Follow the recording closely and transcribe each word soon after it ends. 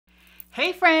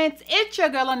Hey friends, it's your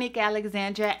girl Onika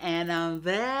Alexandra and I'm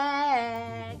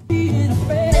back.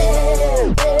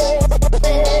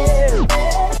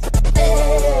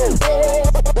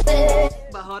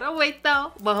 But hold on, wait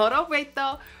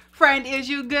though. Friend, is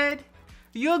you good?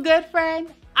 You good, friend?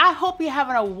 I hope you're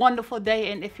having a wonderful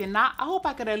day, and if you're not, I hope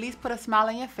I could at least put a smile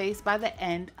on your face by the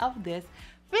end of this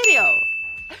video.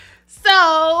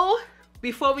 So,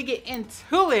 before we get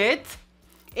into it,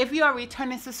 if you're a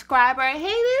returning subscriber, hey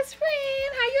this friend,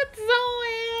 how you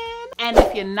doing? And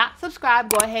if you're not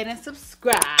subscribed, go ahead and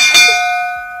subscribe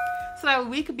so that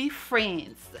we could be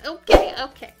friends.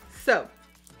 Okay. So,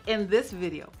 in this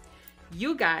video,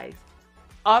 you guys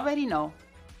already know,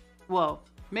 well,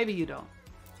 maybe you don't.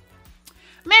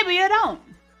 Maybe you don't.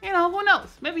 You know, who knows?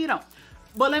 Maybe you don't.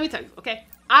 But let me tell you, okay?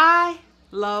 I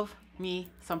love me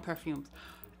some perfumes.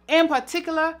 In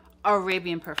particular,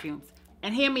 Arabian perfumes.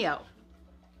 And hear me out.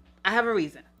 I have a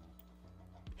reason.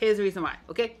 Here's the reason why,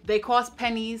 okay? They cost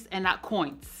pennies and not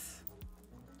coins.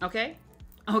 Okay?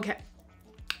 Okay.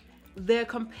 They're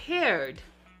compared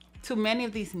to many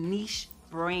of these niche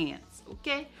brands,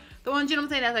 okay? The ones, you know what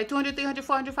I'm saying, that's like 200, 300,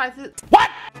 400, 500.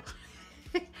 What?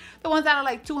 The ones that are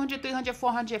like 200, 300,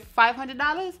 400,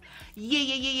 $500.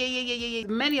 Yeah.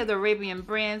 Many of the Arabian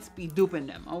brands be duping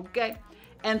them, okay?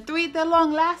 And 3, they're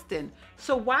long lasting.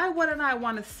 So why wouldn't I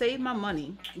want to save my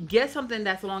money, get something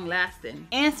that's long lasting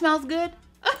and smells good?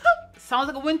 Sounds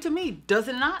like a win to me, does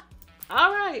it not?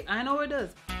 All right, I know it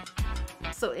does.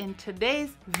 So in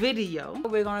today's video,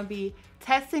 we're gonna be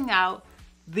testing out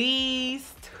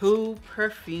these 2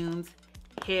 perfumes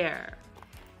here.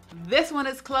 This one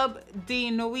is Club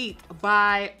de Nuit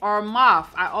by Armaf.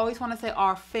 I always want to say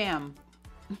Arfam.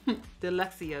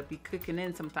 Dyslexia be kicking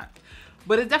in sometimes.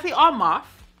 But it's definitely Armaf.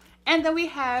 And then we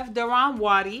have DIRHAM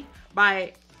WARDI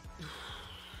by...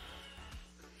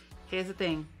 Here's the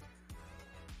thing.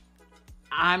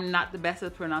 I'm not the best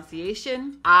at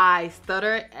pronunciation. I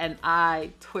stutter and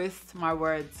I twist my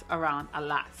words around a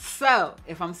lot. So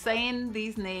if I'm saying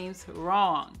these names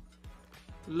wrong,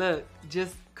 look,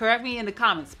 just correct me in the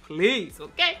comments, please,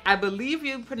 okay? I believe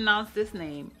you pronounce this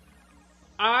name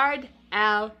Ard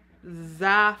Al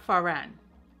Zafaran.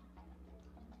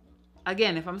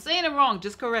 Again, if I'm saying it wrong,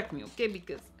 just correct me, okay?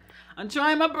 Because I'm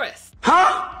trying my best.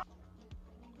 Huh?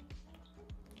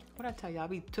 What'd I tell you? I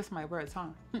be twist my words, huh?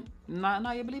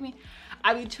 No, you believe me?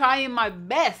 I be trying my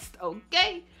best,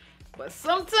 okay? But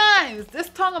sometimes this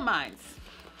tongue of mine,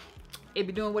 it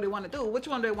be doing what it want to do. Which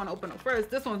one do I want to open up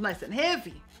first? This one's nice and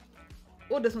heavy.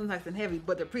 Oh, this one's nice and heavy,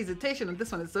 but the presentation of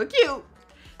this one is so cute. So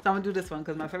I'm gonna do this one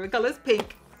because my favorite color is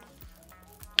pink.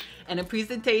 And the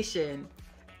presentation,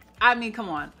 I mean, come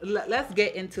on, let's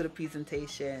get into the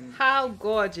presentation. How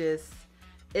gorgeous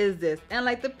is this? And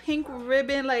like the pink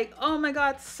ribbon, like, oh my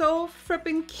God, so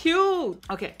frippin' cute.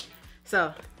 Okay,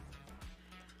 so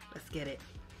let's get it.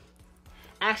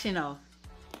 Actually, no,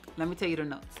 let me tell you the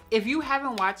notes. If you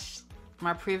haven't watched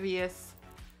my previous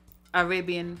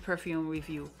Arabian perfume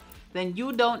review, then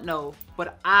you don't know,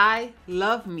 but I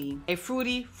love me a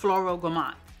fruity floral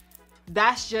gourmand.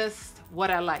 That's just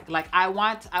what I like. Like I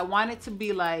want it to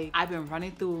be like I've been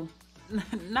running through,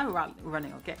 not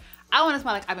running, okay? I want to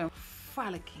smell like I've been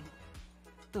frolicking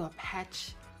through a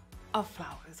patch of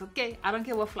flowers, okay? I don't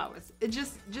care what flowers. It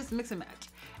just mix and match.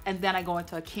 And then I go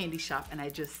into a candy shop and I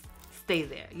just stay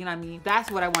there. You know what I mean? That's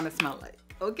what I want to smell like,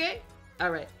 okay?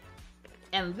 All right.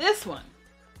 And this one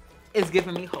is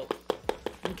giving me hope.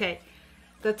 Okay,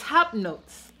 the top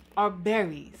notes are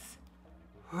berries,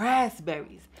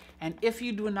 raspberries. And if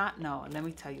you do not know, let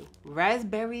me tell you,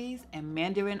 raspberries and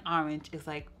mandarin orange is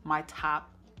like my top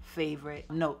favorite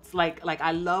notes. Like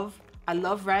I love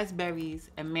raspberries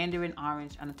and mandarin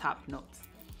orange on the top notes.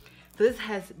 So this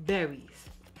has berries,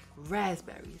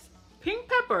 raspberries, pink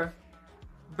pepper,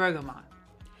 bergamot.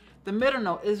 The middle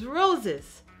note is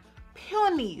roses,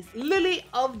 peonies, lily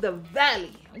of the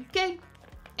valley, okay?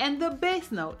 And the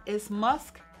base note is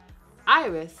musk,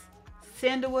 iris,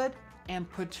 sandalwood, and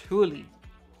patchouli.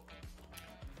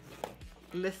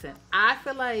 Listen, I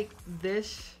feel like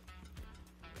this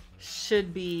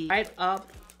should be right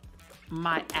up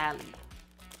my alley,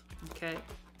 okay?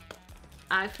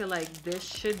 I feel like this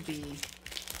should be,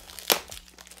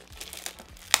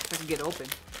 let's get open.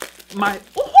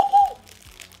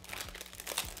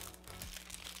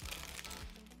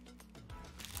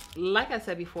 Like I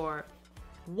said before,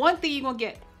 one thing you're gonna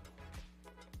get,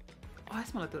 oh, I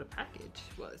smell it through the package.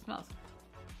 Well, it smells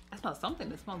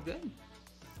something. It smells good.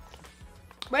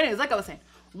 But anyways, like I was saying,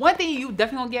 one thing you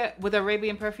definitely gonna get with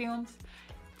Arabian perfumes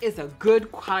is a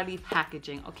good quality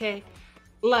packaging, okay?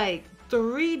 Like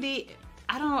 3D,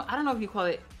 I don't know if you call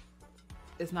it,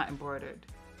 it's not embroidered.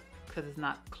 because it's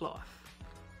not cloth.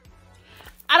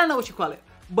 I don't know what you call it,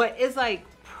 but it's like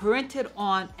printed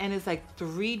on and it's like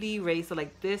 3D raised. So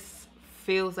like this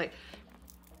feels like,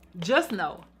 just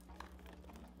know,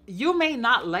 you may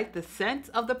not like the scent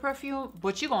of the perfume,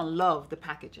 but you're gonna love the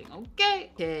packaging,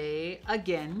 okay? Okay,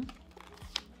 again,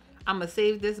 I'm gonna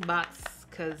save this box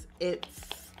because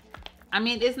it's, I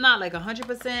mean, it's not like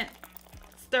 100%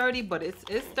 sturdy, but it's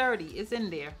sturdy. It's in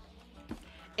there.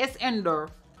 It's in there.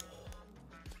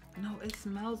 No, it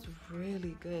smells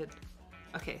really good.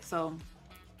 Okay, so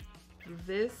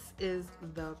this is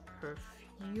the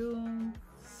perfume.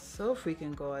 So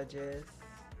freaking gorgeous.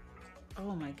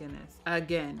 Oh my goodness.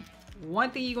 Again,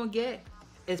 one thing you're gonna get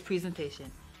is presentation.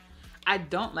 I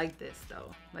don't like this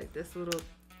though. Like this little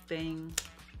thing,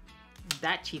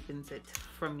 that cheapens it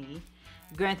for me.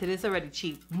 Granted, it's already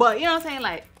cheap, but you know what I'm saying?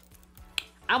 Like,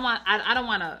 I don't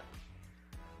want to.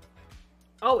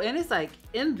 Oh, and it's like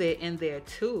in there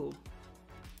too.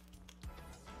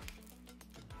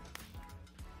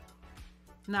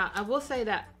 Now, I will say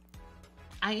that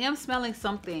I am smelling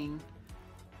something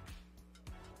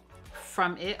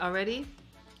from it already,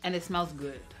 and it smells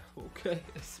good. Okay,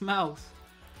 it smells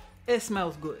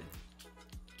good.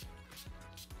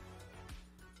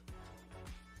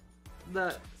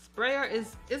 The sprayer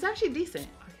is actually decent.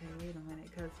 Okay, wait a minute,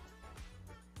 because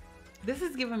this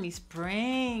is giving me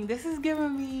spring. This is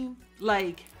giving me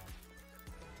like,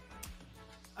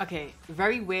 okay,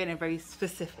 very weird and very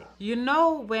specific. You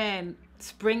know when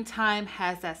springtime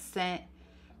has that scent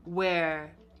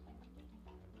where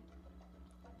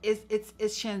it's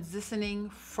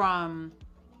transitioning from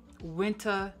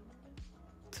winter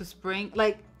to spring?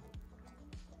 Like,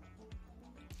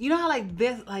 you know how like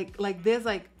this, like there's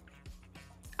like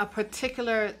a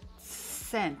particular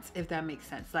scent, if that makes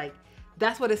sense. Like,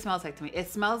 that's what it smells like to me.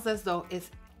 It smells as though it's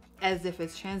as if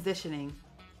it's transitioning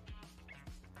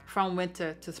from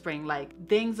winter to spring. Like,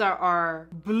 things are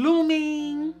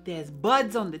blooming. There's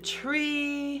buds on the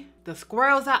tree. The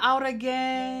squirrels are out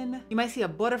again. You might see a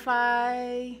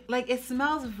butterfly. Like, it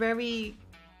smells very,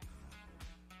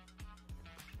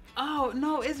 oh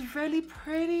no, it's really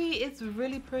pretty. It's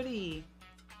really pretty.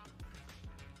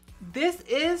 This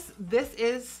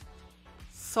is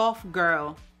soft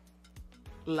girl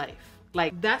life.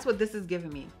 Like, that's what this is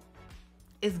giving me.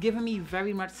 It's giving me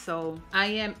very much so. I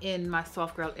am in my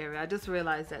soft girl area. I just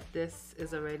realized that this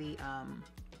is already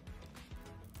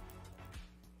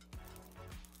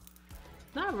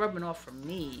not rubbing off for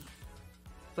me,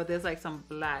 but there's like some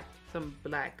black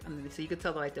underneath, so you could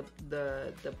tell like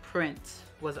the print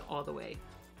wasn't all the way.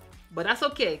 But that's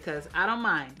okay, because I don't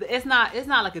mind. It's not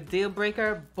like a deal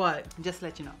breaker, but just to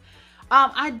let you know.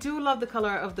 I do love the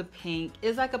color of the pink.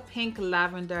 It's like a pink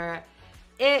lavender.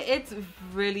 It's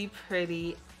really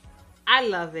pretty. I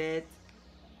love it.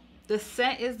 The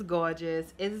scent is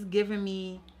gorgeous. It's giving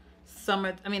me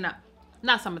summer. I mean,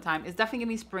 not summertime. It's definitely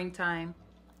giving me springtime.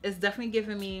 It's definitely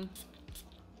giving me,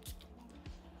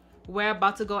 we're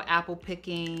about to go apple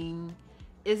picking.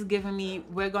 It's giving me,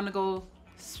 we're gonna go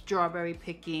strawberry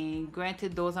picking.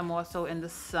 Granted, those are more so in the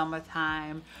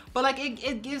summertime, but like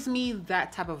it gives me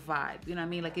that type of vibe. You know what I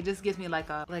mean? Like, it just gives me like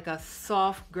a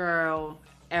soft girl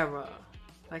era.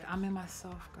 Like, I'm in my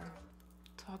soft girl.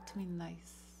 Talk to me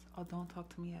nice, or don't talk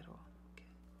to me at all.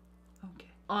 Okay.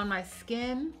 On my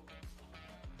skin,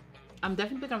 I'm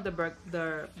definitely picking up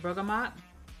the bergamot,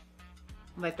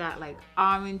 like that, like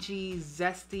orangey,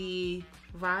 zesty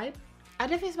vibe. I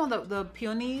definitely smell the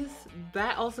peonies.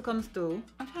 That also comes through.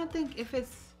 I'm trying to think if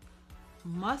it's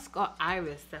musk or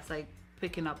iris that's like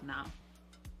picking up now.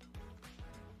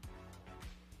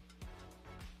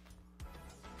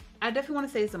 I definitely want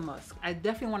to say it's a musk. I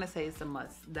definitely want to say it's a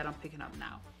musk that I'm picking up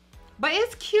now. But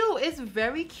it's cute. It's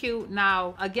very cute.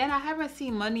 Now, again, I haven't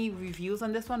seen many reviews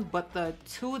on this one, but the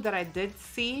two that I did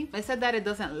see, they said that it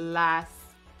doesn't last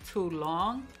too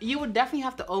long. You would definitely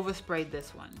have to overspray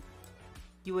this one.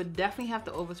 You would definitely have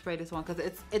to overspray this one because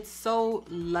it's so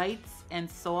light and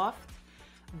soft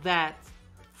that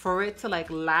for it to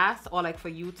like last, or like for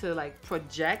you to like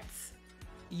project,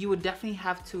 you would definitely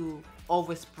have to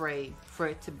overspray for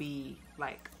it to be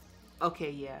like, okay,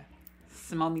 yeah,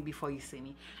 smell me before you see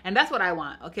me. And that's what I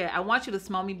want. Okay, I want you to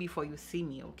smell me before you see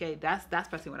me. Okay, that's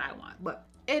personally what I want. But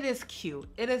it is cute.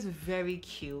 It is very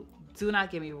cute. Do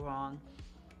not get me wrong.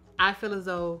 I feel as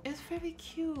though it's very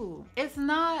cute. It's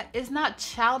not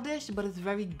childish, but it's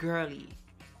very girly.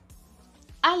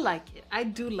 I like it. I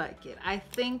do like it. I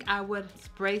think I would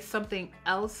spray something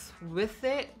else with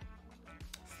it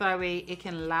so that way it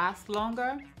can last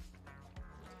longer.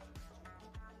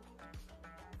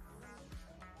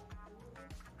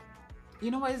 You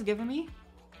know what it's giving me?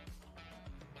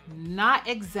 Not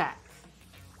exact.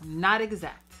 not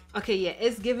exact. Okay, yeah,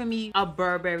 it's giving me a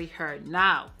Burberry HER.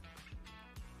 Now,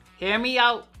 hear me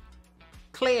out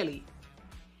clearly.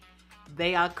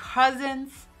 They are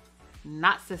cousins,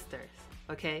 not sisters,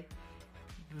 okay?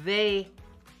 They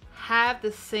have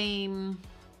the same...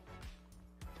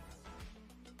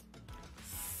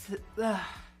 how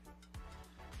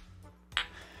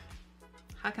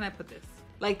can I put this?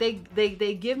 Like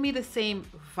they give me the same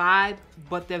vibe,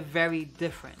 but they're very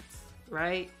different,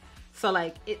 right? So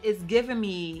like it's giving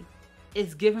me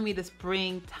the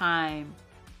springtime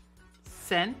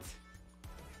scent.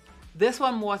 This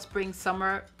one more spring,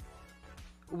 summer,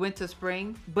 winter,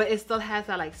 spring, but it still has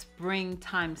that like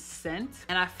springtime scent.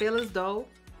 And I feel as though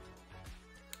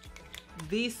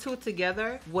these two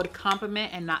together would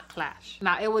complement and not clash.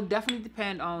 Now it would definitely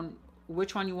depend on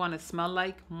which one you want to smell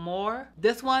like more.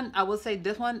 This one, I will say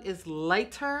this one is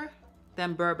lighter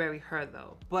than Burberry HER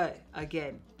though. But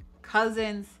again,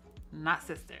 cousins, not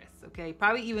sisters, okay?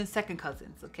 Probably even second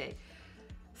cousins, okay?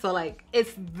 So like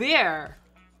it's there,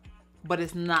 but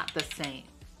it's not the same,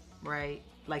 right?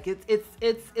 Like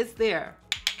it's there,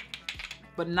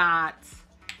 but not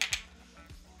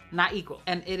equal.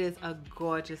 And it is a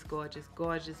gorgeous, gorgeous,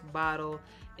 gorgeous bottle.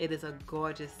 It is a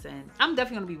gorgeous scent. I'm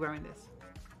definitely gonna be wearing this.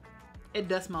 It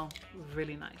does smell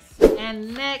really nice.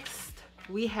 And next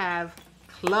we have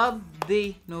Club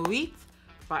de Nuit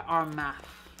by Armaf.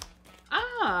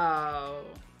 Oh,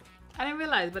 I didn't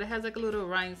realize, but it has like a little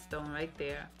rhinestone right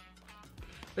there,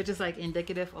 which is like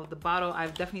indicative of the bottle.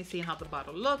 I've definitely seen how the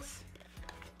bottle looks.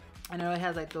 I know it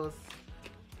has like those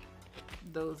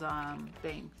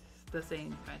things, the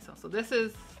same rhinestone. So this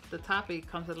is the top. It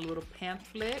comes with a little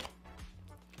pamphlet.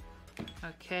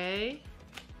 Okay.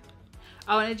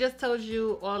 Oh, and it just tells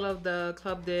you all of the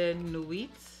Club de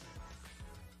Nuit.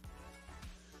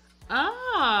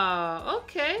 Oh,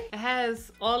 okay. It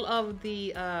has all of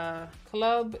the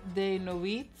Club de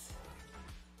Nuit,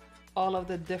 all of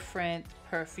the different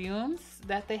perfumes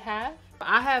that they have.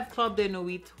 I have Club de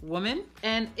Nuit Woman,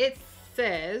 and it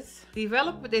says,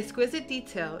 developed with exquisite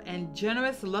detail and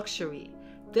generous luxury,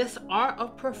 this art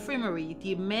of perfumery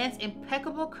demands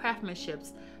impeccable craftsmanship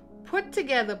put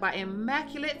together by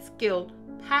immaculate skill,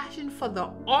 passion for the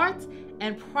art,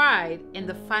 and pride in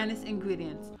the finest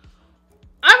ingredients.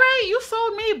 All right, you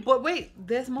sold me, but wait,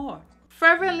 there's more.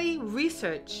 Fervently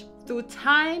researched through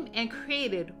time and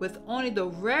created with only the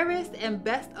rarest and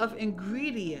best of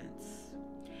ingredients.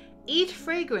 Each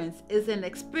fragrance is an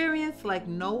experience like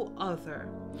no other,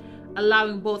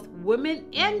 allowing both women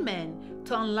and men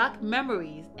to unlock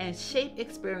memories and shape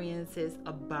experiences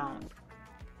abound.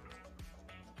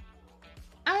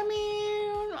 I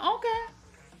mean,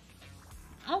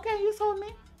 okay, you sold me.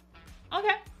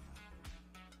 Okay.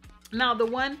 Now the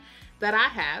one that I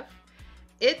have,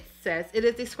 it says it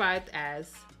is described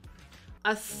as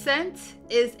a scent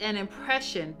is an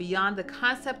impression beyond the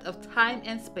concept of time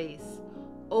and space,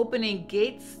 opening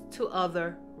gates to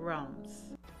other realms.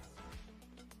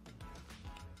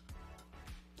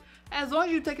 As long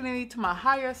as you're taking me to my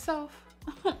higher self,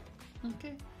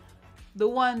 okay, the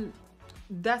one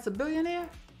that's a billionaire,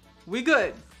 we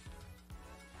good.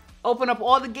 Open up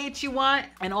all the gates you want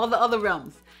and all the other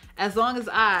realms, as long as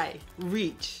I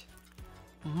reach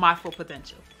my full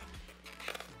potential.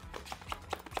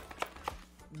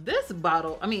 This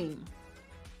bottle, I mean,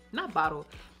 not bottle,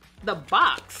 the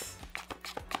box.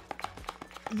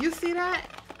 You see that?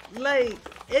 Like,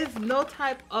 it's no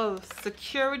type of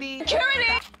security,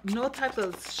 no type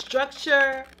of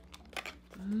structure,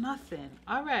 nothing.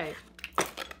 All right.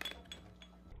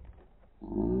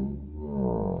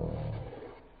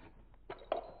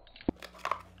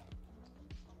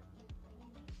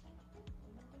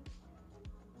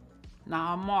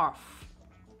 Now I'm off.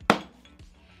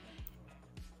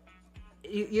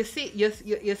 You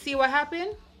see what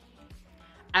happened?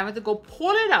 I went to go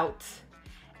pull it out,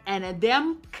 and a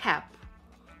damn cap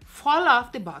fall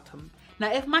off the bottom.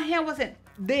 Now, if my hand wasn't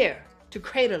there to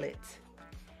cradle it,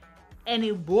 and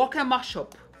it broke and mash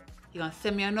up, you gonna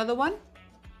send me another one?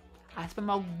 I spent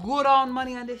my good old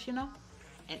money on this, you know.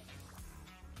 And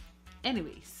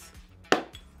anyways,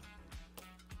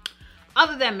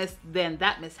 other than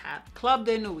that mishap, Club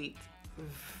de Nuit,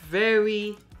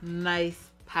 very nice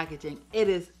packaging. It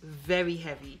is very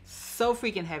heavy, so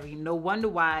freaking heavy. No wonder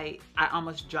why I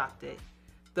almost dropped it.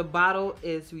 The bottle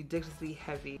is ridiculously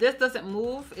heavy. This doesn't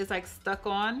move, it's like stuck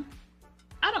on.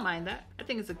 I don't mind that. I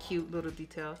think it's a cute little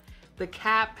detail. The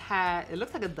cap it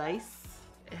looks like a dice.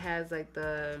 It has like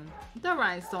the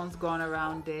rhinestones going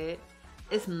around it.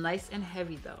 It's nice and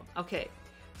heavy though. Okay,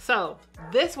 so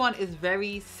this one is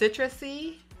very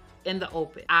citrusy. in the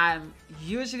open. I'm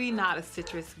usually not a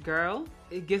citrus girl.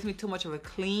 It gives me too much of a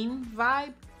clean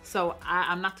vibe. So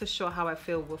I'm not too sure how I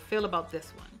will feel about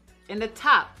this one. In the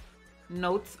top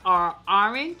notes are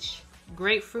orange,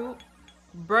 grapefruit,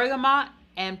 bergamot,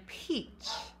 and peach.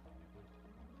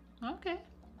 Okay.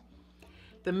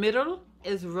 The middle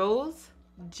is rose,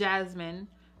 jasmine,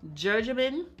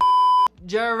 geranium,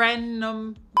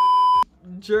 geranium,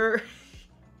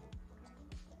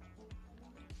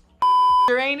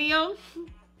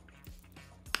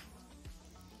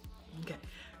 okay,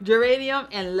 geranium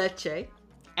and leche,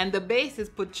 and the base is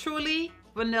patchouli,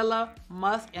 vanilla,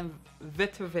 musk, and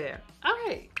vetiver. All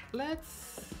right,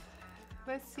 let's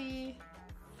see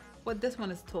what this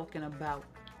one is talking about.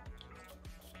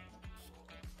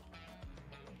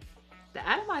 The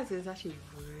atomizer is actually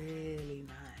really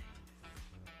nice.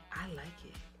 I like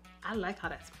it. I like how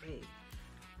that sprays.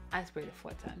 I sprayed it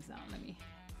 4 times now. Let me.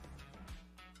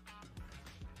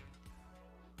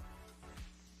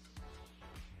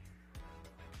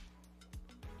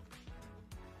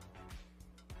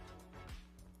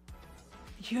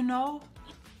 You know?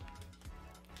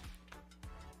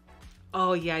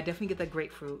 Oh yeah, I definitely get that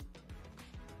grapefruit.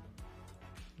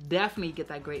 Definitely get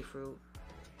that grapefruit.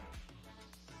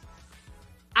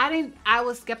 I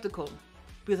was skeptical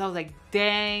because I was like,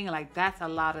 dang, like that's a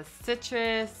lot of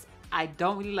citrus. I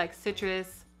don't really like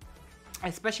citrus,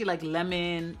 especially like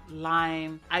lemon,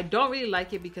 lime. I don't really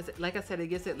like it because, like I said, it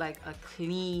gives it like a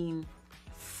clean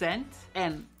scent.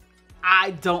 And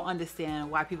I don't understand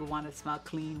why people want to smell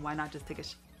clean. Why not just take a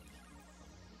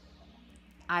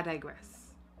I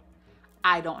digress.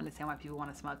 I don't understand why people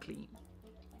want to smell clean.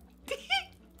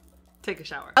 Take a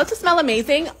shower. How to smell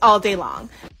amazing all day long.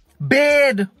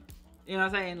 Bed. You know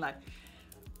what I'm saying? Like,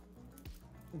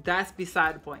 that's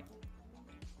beside the point.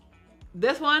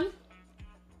 This one.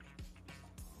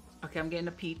 Okay, I'm getting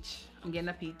a peach. I'm getting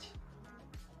a peach.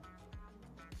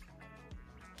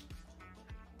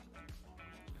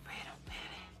 Wait a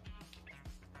minute.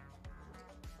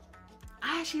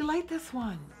 I actually like this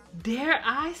one. Dare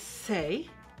I say?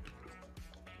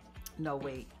 No,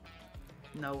 wait.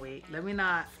 No, wait. Let me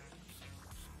not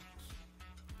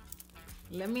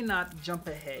jump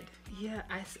ahead. Yeah,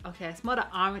 okay, I smell the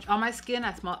orange. On my skin,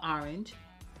 I smell orange.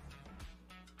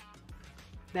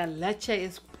 That leche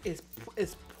is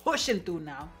pushing through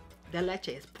now. The leche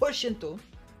is pushing through.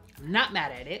 I'm not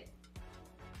mad at it.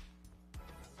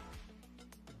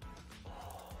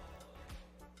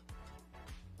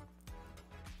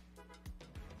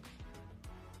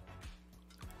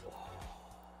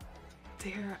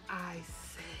 Dare I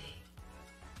say?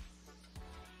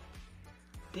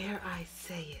 Dare I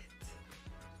say it?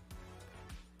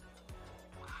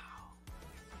 Wow.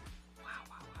 Wow,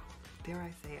 wow, wow. Dare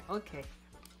I say it? Okay.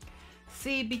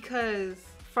 See, because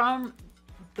from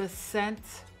the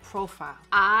scent profile,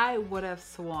 I would have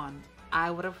sworn,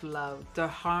 I would have loved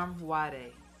DIRHAM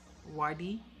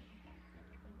WARDI.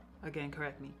 Again,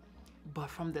 correct me.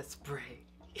 But from the spray,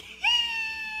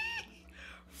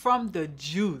 from the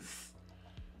juice,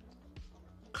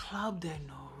 Club de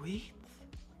Nuit.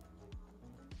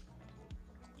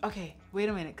 Okay, wait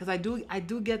a minute, because I do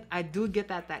get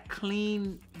that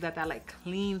clean, that like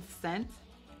clean scent.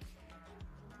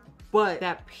 But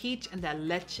that peach and that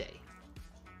leche.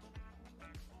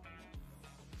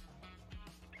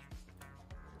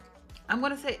 I'm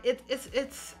gonna say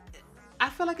it's I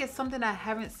feel like it's something I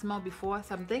haven't smelled before.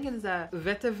 So I'm thinking it's a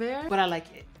vetiver, but I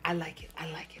like it. I like it.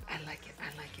 I like it. I like it.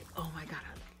 I like it. Oh my god, I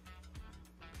like it.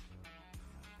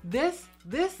 This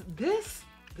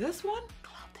one,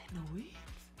 Club de Nuit.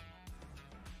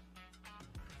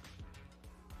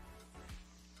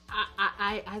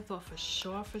 I thought for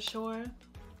sure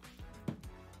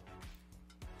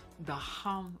the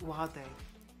DIRHAM WARDI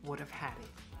would have had it.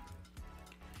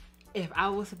 If I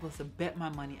was supposed to bet my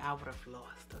money, I would have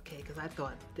lost, okay? Because I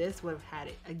thought this would have had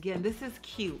it. Again, this is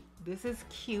cute. This is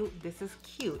cute. This is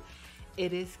cute.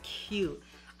 It is cute.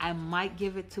 I might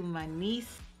give it to my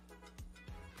niece.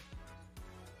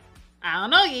 I don't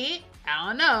know yet. I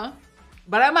don't know.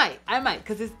 But I might,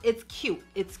 because it's cute.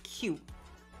 It's cute.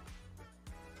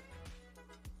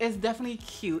 It's definitely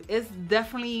cute. It's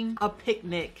definitely a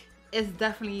picnic. It's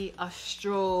definitely a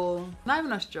stroll. Not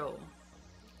even a stroll.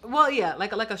 Well, yeah,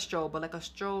 like a stroll, but like a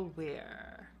stroll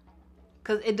where?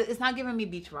 Because it's not giving me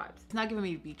beach vibes. It's not giving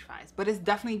me beach vibes, but it's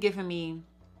definitely giving me...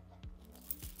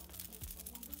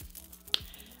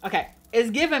 Okay,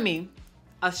 it's giving me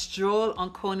a stroll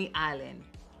on Coney Island.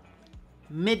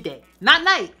 Midday. Not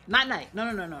night. Not night.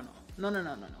 No.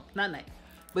 Not night.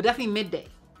 But definitely midday.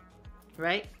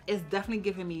 Right? It's definitely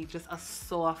giving me just a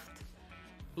soft,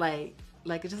 like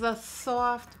just a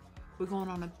soft we're going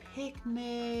on a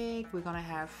picnic, we're gonna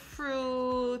have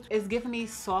fruit. It's giving me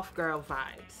soft girl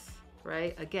vibes,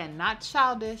 right? Again, not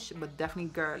childish, but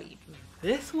definitely girly.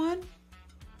 This one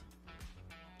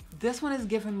is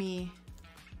giving me,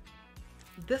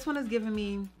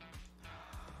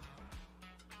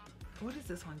 what is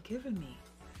this one giving me?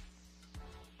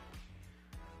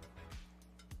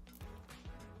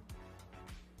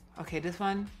 Okay, this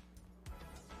one,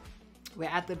 we're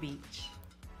at the beach.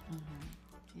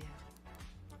 Yeah.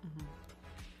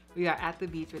 We are at the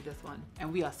beach with this one,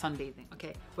 and we are sunbathing.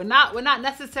 Okay, we're not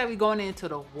necessarily going into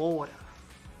the water,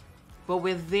 but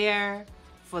we're there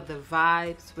for the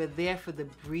vibes. We're there for the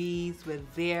breeze. We're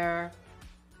there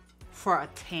for a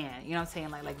tan. You know what I'm saying?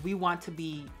 Like we want to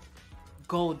be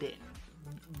golden.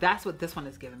 That's what this one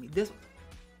is giving me. This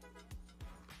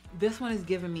one is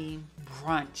giving me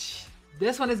brunch.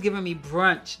 This one is giving me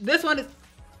brunch. This one's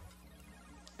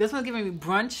giving me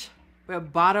brunch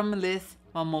with bottomless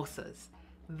mimosas.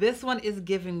 This one is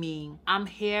giving me, I'm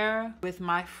here with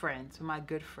my friends, with my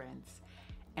good friends,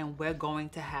 and we're going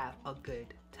to have a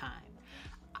good time.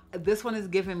 This one is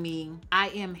giving me, I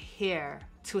am here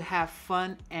to have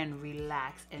fun and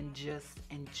relax and just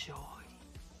enjoy.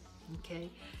 Okay?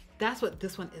 That's what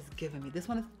this one is giving me. This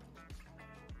one is,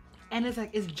 and it's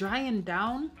like, it's drying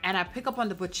down, and I pick up on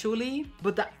the patchouli,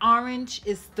 but the orange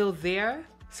is still there.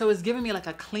 So it's giving me like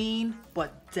a clean,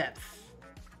 but depth.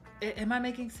 Am I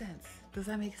making sense? Does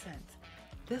that make sense?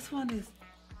 This one is,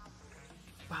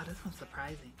 wow, this one's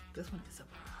surprising. This one is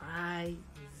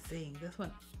surprising. This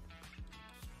one,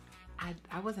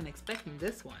 I wasn't expecting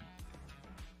this one.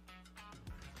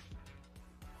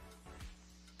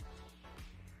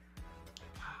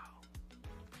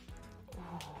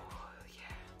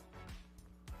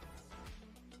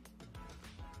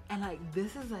 And like,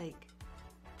 this is like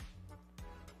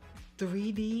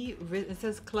 3D, it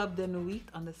says Club de Nuit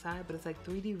on the side, but it's like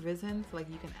 3D resin, so like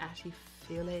you can actually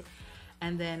feel it.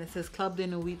 And then it says Club de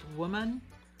Nuit Woman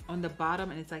on the bottom,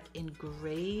 and it's like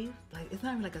engraved. Like, it's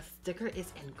not even like a sticker,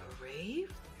 it's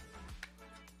engraved.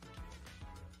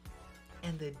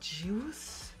 And the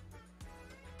juice.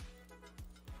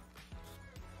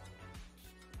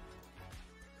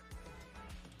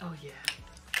 Oh yeah.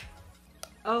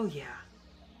 Oh yeah.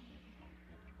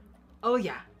 Oh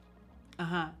yeah.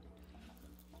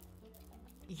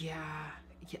 Yeah,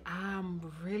 I'm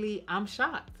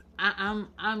shocked.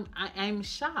 I'm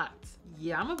shocked.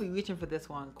 Yeah, I'm gonna be reaching for this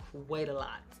one quite a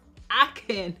lot. I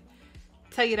can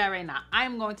tell you that right now.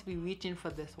 I'm going to be reaching for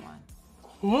this one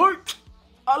quite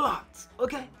a lot.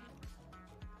 Okay.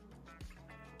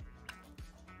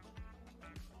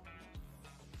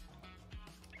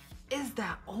 Is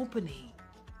that opening?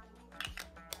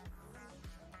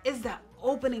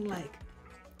 Like,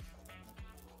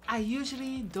 I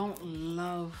usually don't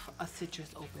love a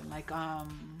citrus open. Like,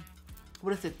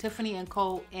 what is it? Tiffany &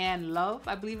 Co. and Love,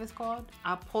 I believe it's called.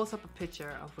 I'll post up a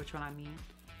picture of which one I mean.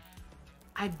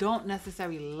 I don't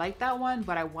necessarily like that one,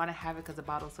 but I want to have it because the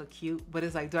bottle's so cute. But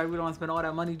it's like, do I really want to spend all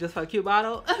that money just for a cute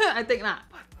bottle? I think not.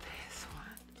 But this one,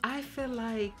 I feel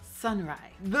like sunrise.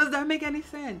 Does that make any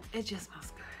sense? It just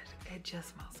smells good. It just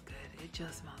smells good. It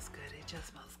just smells good. It just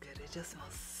smells good. It just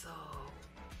smells so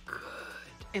good.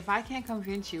 If I can't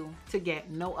convince you to get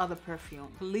no other perfume,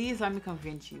 please let me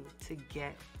convince you to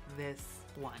get this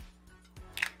one.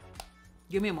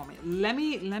 Give me a moment. Let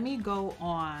me go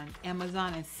on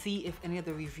Amazon and see if any of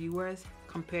the reviewers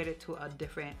compared it to a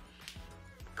different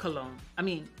cologne. I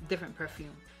mean, different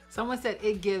perfume. Someone said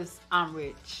it gives I'm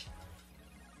rich.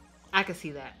 I can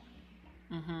see that.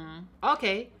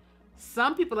 Okay.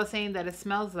 Some people are saying that it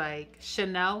smells like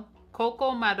Chanel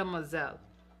Coco Mademoiselle.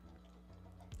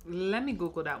 Let me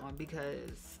Google that one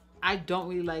because I don't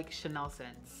really like Chanel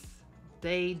scents.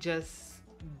 They just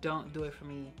don't do it for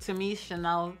me. To me,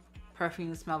 Chanel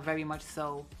perfumes smell very much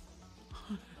so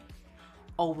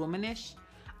old womanish.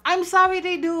 I'm sorry,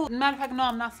 they do. Matter of fact, no,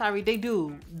 I'm not sorry. They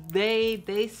do.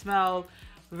 They smell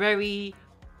very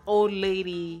old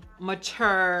lady,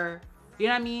 mature. You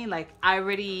know what I mean? Like, I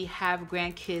already have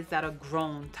grandkids that are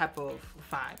grown type of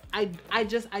vibe.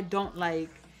 I don't like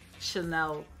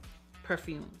Chanel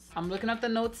perfumes. I'm looking up the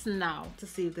notes now to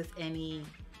see if there's any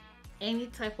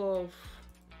type of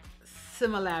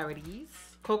similarities.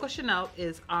 Coco Chanel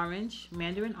is orange,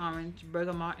 mandarin orange,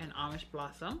 bergamot, and orange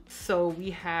blossom. So we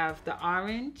have the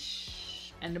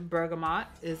orange and the bergamot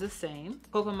is the same.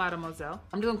 Coco Mademoiselle.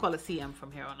 I'm just gonna call it CM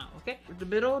from here on out, okay? The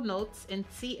middle notes in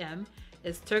CM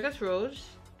is Turkish rose,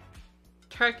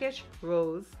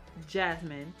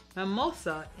 jasmine,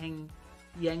 mimosa, and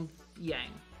yang.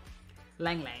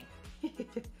 Lang.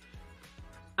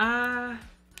 All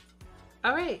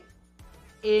right.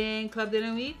 in Club de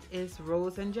Nuit is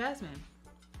Rose and Jasmine.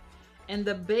 And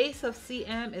the base of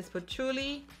CM is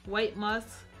patchouli, white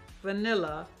musk,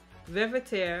 vanilla,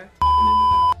 vetiver,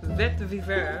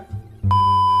 vetiver,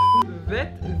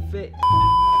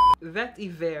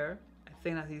 vetiver, I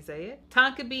think that's how you say it,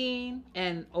 tonka bean,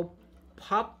 and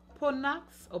opoponax,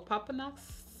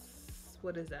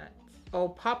 what is that?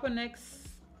 Opoponax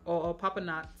or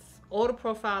opoponax. Odor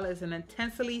profile is an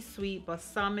intensely sweet,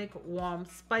 balsamic, warm,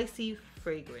 spicy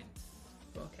fragrance.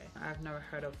 Okay, I've never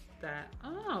heard of that.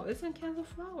 Oh, it's in Kenzo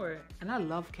flower. And I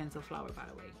love Kenzo flower, by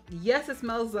the way. Yes, it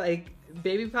smells like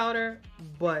baby powder,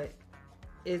 but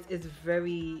it's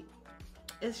very,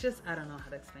 it's just, I don't know how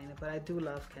to explain it, but I do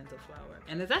love Kenzo flower.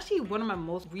 And it's actually one of my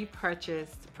most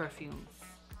repurchased perfumes.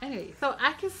 Anyway, so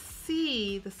I can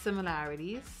see the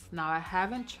similarities. Now, I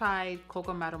haven't tried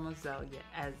Coco Mademoiselle yet.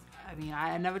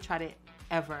 I never tried it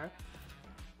ever.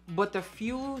 But the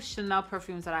few Chanel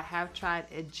perfumes that I have tried,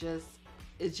 it just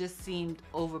seemed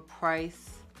overpriced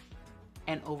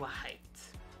and overhyped.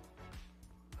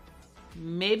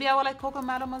 Maybe I would like Coco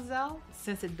Mademoiselle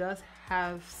since it does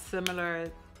have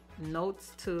similar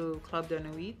notes to Club de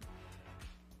Nuit.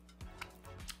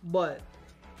 But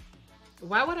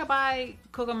why would I buy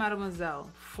Coco Mademoiselle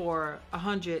for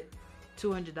 $100,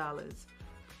 $200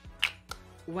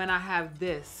 when I have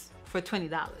this for $20?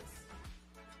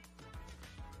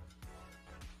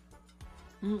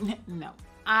 No,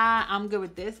 I'm good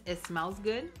with this. It smells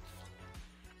good.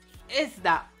 It's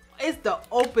the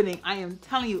opening. I am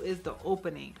telling you, it's the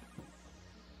opening.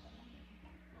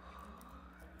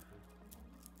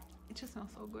 It just smells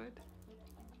so good.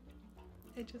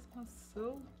 It just smells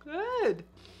so good.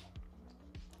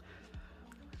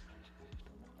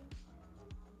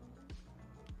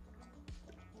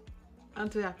 I'm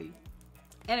too happy.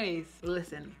 Anyways,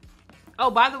 listen.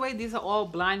 Oh, by the way, these are all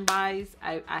blind buys.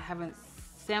 I haven't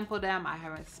sampled them. I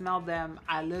haven't smelled them.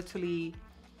 I literally,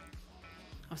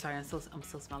 I'm sorry, I'm still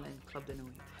smelling Club de Nuit.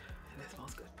 It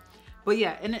smells good. But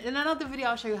yeah, in another video,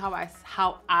 I'll show you how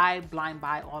I blind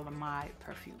buy all of my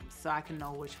perfumes so I can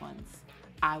know which ones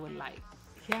I would like.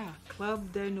 Yeah,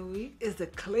 Club de Nuit is the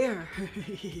clear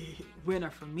winner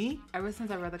for me. Ever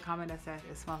since I read the comment that said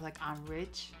it smells like I'm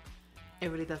rich, it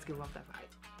really does give off that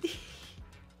vibe.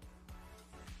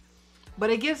 But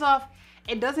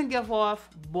it doesn't give off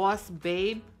boss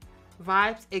babe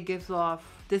vibes. It gives off,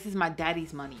 this is my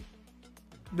daddy's money.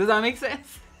 Does that make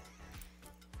sense?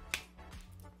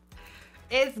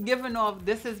 It's giving off,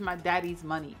 this is my daddy's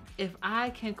money. If I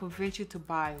can convince you to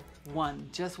buy one,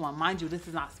 just one, mind you, this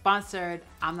is not sponsored.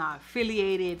 I'm not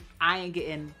affiliated. I ain't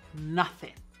getting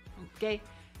nothing, okay?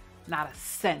 Not a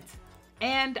cent.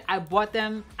 And I brought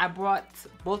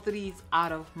both of these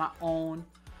out of my own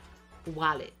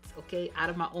wallet, okay? Out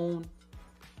of my own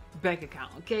bank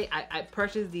account, okay? I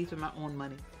purchased these with my own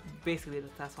money. Basically,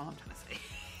 that's all I'm trying to say.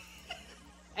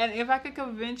 And if I could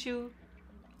convince you,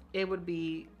 it would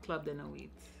be Club de Nuit.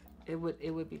 It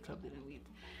would be Club de Nuit.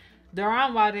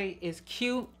 DIRHAM WARDI is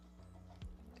cute.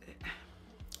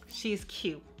 She's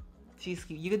cute. She's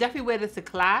cute. You could definitely wear this to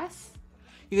class.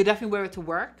 You could definitely wear it to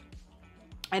work.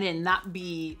 And it not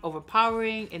be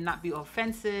overpowering and not be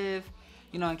offensive.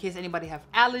 You know, in case anybody have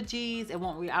allergies, it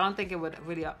won't really, I don't think it would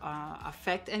really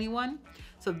affect anyone.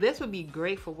 So this would be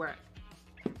great for work.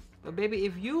 But baby,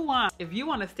 if you want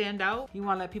to stand out, you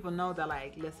want to let people know that,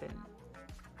 like, listen,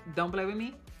 don't play with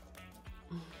me.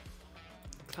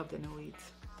 Club de Nuit.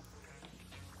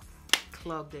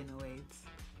 Club de Nuit.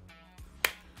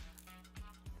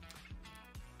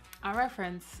 All right,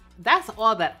 friends, that's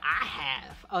all that I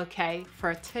have, okay,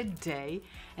 for today.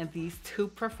 And these two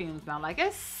perfumes. Now, like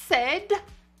I said,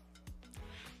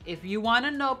 if you want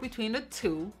to know between the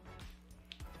two,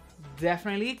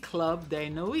 definitely Club de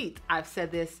Nuit. I've said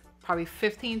this probably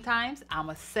 15 times. I'm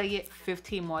going to say it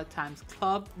 15 more times.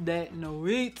 Club de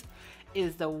Nuit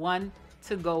is the one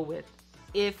to go with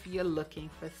if you're looking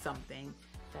for something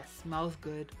that smells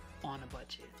good on a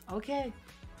budget. Okay.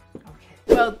 Okay.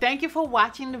 Well, thank you for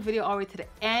watching the video all the way to the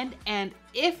end. And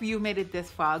if you made it this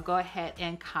far, go ahead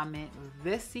and comment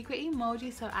this secret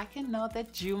emoji so I can know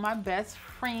that you're my best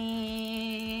friend.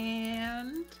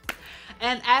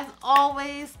 And as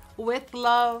always, with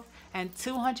love and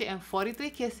 243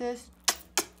 kisses.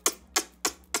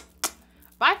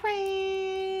 Bye, friends.